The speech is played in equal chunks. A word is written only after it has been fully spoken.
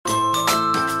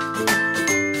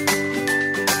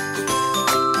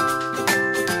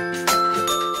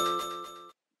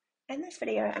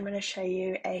video, I'm going to show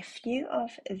you a few of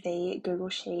the Google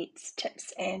Sheets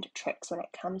tips and tricks when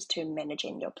it comes to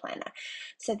managing your planner.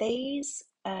 So these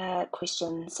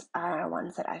questions are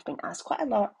ones that I've been asked quite a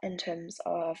lot in terms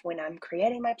of when I'm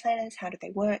creating my planners, how do they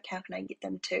work, how can I get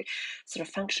them to sort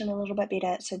of function a little bit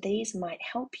better. So these might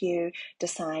help you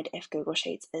decide if Google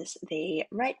Sheets is the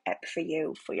right app for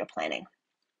you for your planning.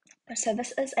 So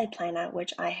this is a planner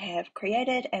which I have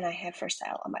created and I have for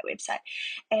sale on my website.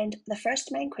 And the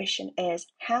first main question is,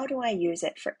 how do I use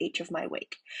it for each of my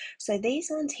week? So these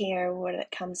ones here, what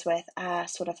it comes with are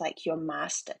sort of like your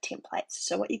master templates.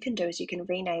 So what you can do is you can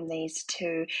rename these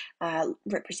to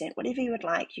represent whatever you would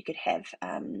like. You could have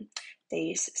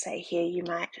these, say here, you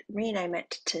might rename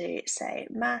it to say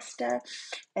master,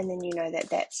 and then you know that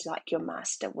that's like your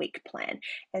master week plan.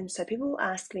 And so people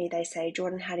ask me, they say,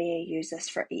 Jordan, how do you use this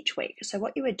for each week? So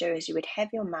what you would do is you would have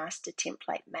your master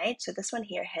template made. So this one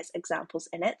here has examples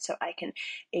in it, so I can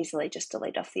easily just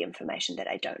delete off the information that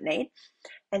I don't need.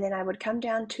 And then I would come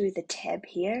down to the tab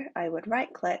here, I would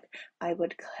right click, I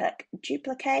would click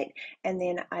duplicate, and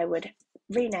then I would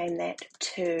rename that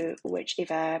to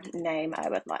whichever name I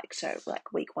would like. So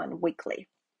like week one, weekly.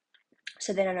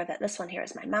 So then I know that this one here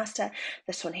is my master,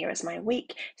 this one here is my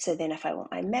week. So then if I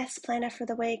want my maths planner for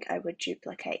the week, I would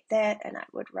duplicate that and I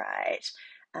would write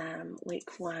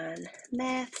week one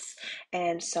maths,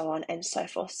 and so on and so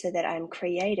forth, so that I'm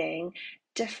creating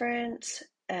different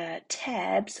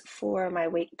tabs for my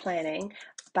week planning,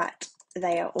 but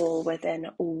they are all within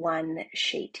one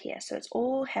sheet here. So it's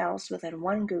all housed within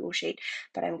one Google Sheet,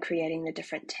 but I'm creating the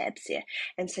different tabs there.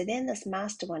 And so then this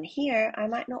master one here, I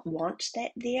might not want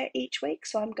that there each week,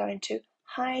 so I'm going to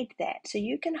hide that. So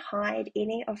you can hide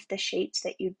any of the sheets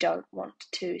that you don't want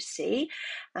to see.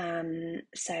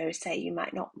 So say you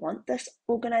might not want this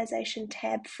organization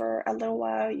tab for a little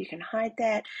while, you can hide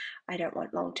that. I don't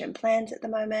want long-term plans at the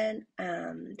moment.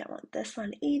 Don't want this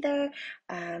one either.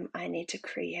 I need to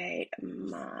create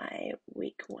my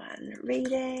week one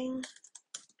reading.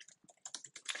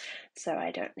 So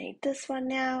I don't need this one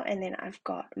now. And then I've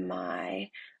got my,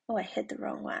 oh, I hit the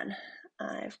wrong one.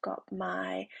 I've got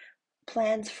my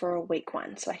plans for week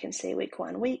one. So I can see week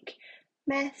one, week,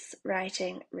 maths,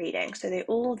 writing, reading. So they're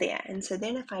all there. And so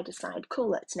then if I decide,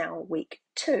 cool, it's now week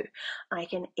two, I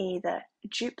can either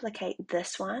duplicate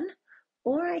this one,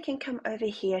 or I can come over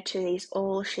here to these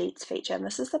all sheets feature. And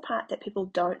this is the part that people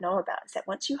don't know about, is that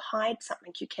once you hide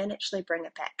something, you can actually bring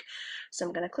it back. So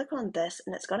I'm going to click on this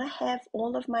and it's going to have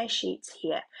all of my sheets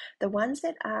here. The ones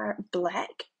that are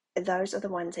black, those are the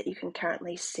ones that you can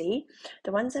currently see.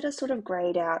 The ones that are sort of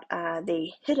grayed out are the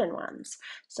hidden ones.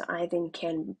 So I then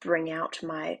can bring out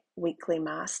my weekly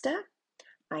master.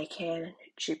 I can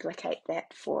duplicate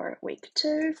that for week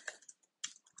two.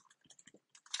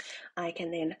 I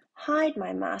can then hide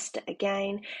my master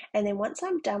again, and then once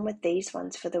I'm done with these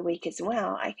ones for the week as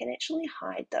well, I can actually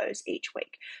hide those each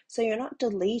week. So you're not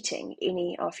deleting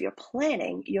any of your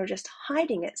planning, you're just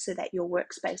hiding it so that your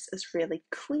workspace is really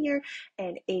clear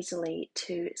and easily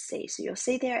to see. So you'll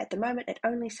see there at the moment it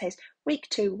only says week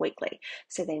two weekly.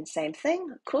 So then same thing,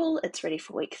 cool, it's ready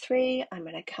for week three. I'm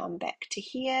going to come back to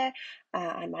here.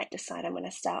 I might decide I'm going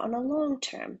to start on a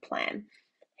long-term plan.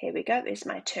 Here we go, there's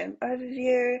my term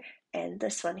overview, and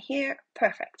this one here,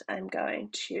 perfect. I'm going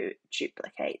to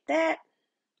duplicate that.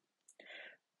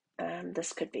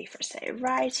 This could be for, say,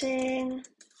 writing.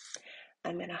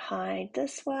 I'm going to hide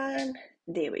this one.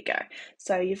 There we go.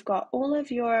 So you've got all of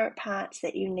your parts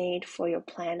that you need for your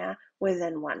planner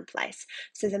within one place.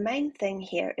 So the main thing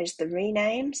here is the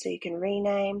rename. So you can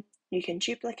rename, you can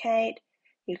duplicate,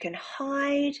 you can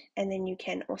hide, and then you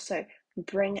can also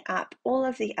bring up all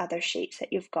of the other sheets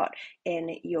that you've got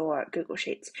in your Google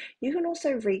Sheets. You can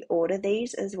also reorder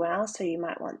these as well. So you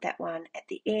might want that one at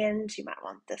the end, you might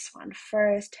want this one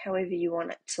first, however you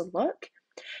want it to look.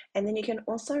 And then you can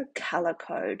also color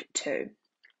code too.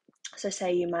 So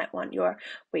say you might want your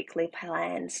weekly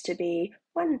plans to be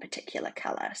one particular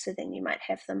color, so then you might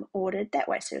have them ordered that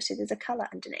way. So you'll see there's a color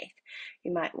underneath.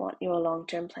 You might want your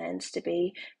long-term plans to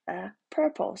be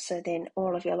purple, so then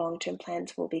all of your long-term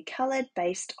plans will be colored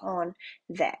based on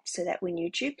that, so that when you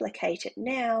duplicate it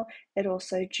now, it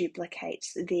also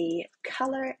duplicates the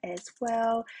color as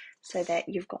well, so that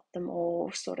you've got them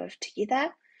all sort of together.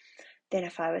 Then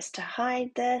if I was to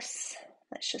hide this,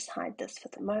 let's just hide this for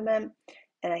the moment,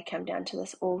 and I come down to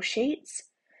this all sheets,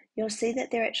 you'll see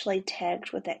that they're actually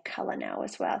tagged with that color now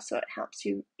as well. So it helps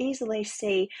you easily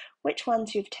see which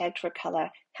ones you've tagged for color,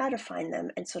 how to find them,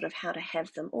 and sort of how to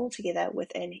have them all together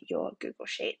within your Google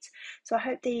Sheets. So I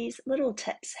hope these little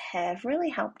tips have really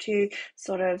helped you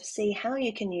sort of see how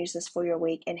you can use this for your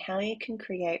week and how you can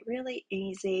create really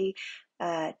easy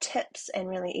tips and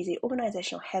really easy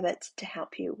organizational habits to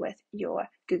help you with your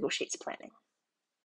Google Sheets planning.